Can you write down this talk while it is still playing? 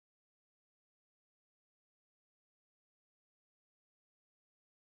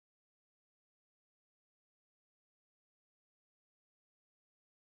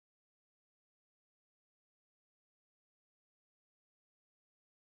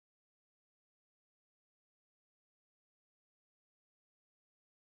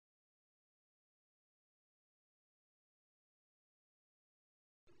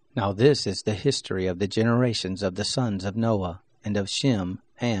Now this is the history of the generations of the sons of Noah, and of Shem,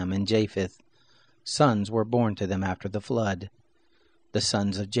 Ham, and Japheth. Sons were born to them after the flood. The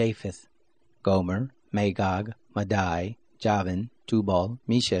sons of Japheth: Gomer, Magog, Madai, Javan, Tubal,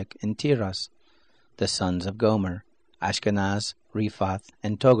 Meshech, and Tiras. The sons of Gomer: Ashkenaz, Rephath,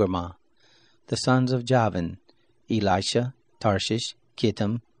 and Togarmah. The sons of Javan: Elisha, Tarshish,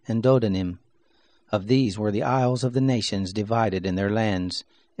 Kittim, and Dodanim. Of these were the isles of the nations divided in their lands,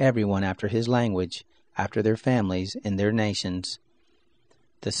 every one after his language, after their families, in their nations.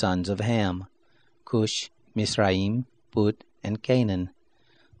 The sons of Ham: Cush, Mizraim, Put, and Canaan.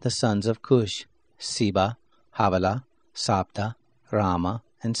 The sons of Cush: Seba, Havilah, Sabta, Rama,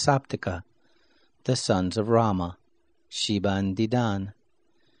 and Sabteka. The sons of Rama: Sheba and Dedan.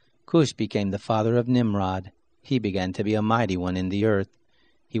 Cush became the father of Nimrod. He began to be a mighty one in the earth.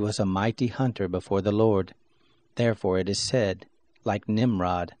 He was a mighty hunter before the Lord. Therefore it is said, like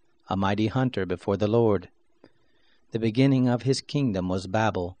Nimrod, a mighty hunter before the Lord. The beginning of his kingdom was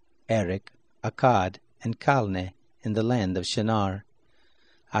Babel, Erech, Akkad, and Calneh, in the land of Shinar.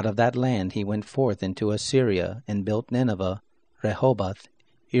 Out of that land he went forth into Assyria, and built Nineveh, Rehoboth,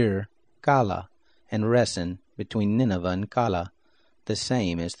 Ir, Calah, and Resen, between Nineveh and Calah. The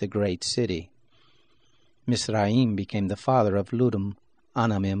same is the great city. Mizraim became the father of Ludum,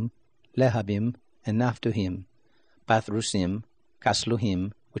 Anamim, Lehabim, and Naphtuhim, Pathrusim,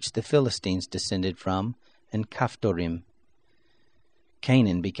 Casluhim, which the Philistines descended from, and Caphtorim.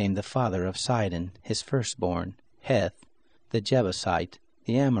 Canaan became the father of Sidon, his firstborn, Heth, the Jebusite,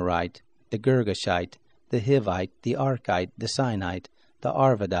 the Amorite, the Girgashite, the Hivite, the Archite, the Sinite, the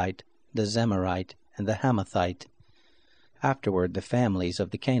Arvadite, the Zemarite, and the Hamathite. Afterward the families of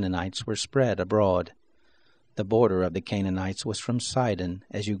the Canaanites were spread abroad. The border of the Canaanites was from Sidon,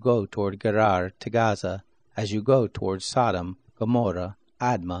 as you go toward Gerar to Gaza, as you go toward Sodom, Gomorrah,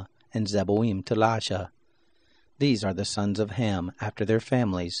 Admah, and Zeboim to Lasha. These are the sons of Ham, after their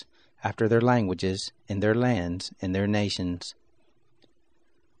families, after their languages, in their lands, in their nations.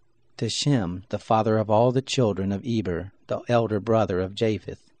 To Shem, the father of all the children of Eber, the elder brother of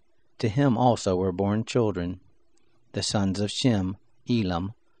Japheth, to him also were born children. The sons of Shem: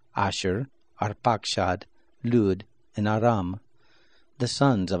 Elam, Asher, Arpachshad, Lud, and Aram. The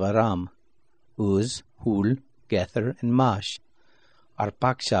sons of Aram: Uz, Hul, Gether, and Mash.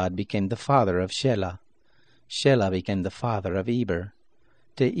 Arpachshad became the father of Shelah. Shelah became the father of Eber.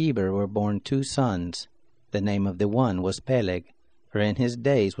 To Eber were born 2 sons. The name of the one was Peleg, for in his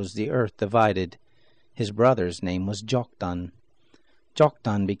days was the earth divided. His brother's name was Joktan.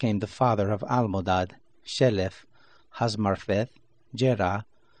 Joktan became the father of Almodad, Sheleph, Hazmarpheth, Jerah,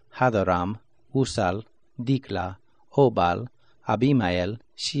 Hadoram, Usal, Dikla, Obal, Abimael,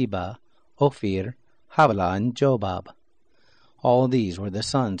 Sheba, Ophir, Havilah, and Jobab. All these were the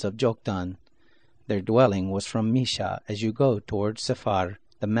sons of Joktan. Their dwelling was from Misha, as you go toward Sephar,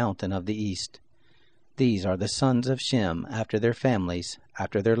 the mountain of the east. These are the sons of Shem, after their families,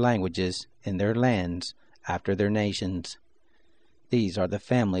 after their languages, in their lands, after their nations. These are the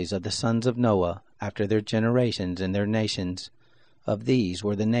families of the sons of Noah, after their generations in their nations. Of these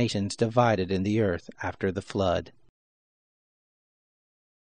were the nations divided in the earth after the flood.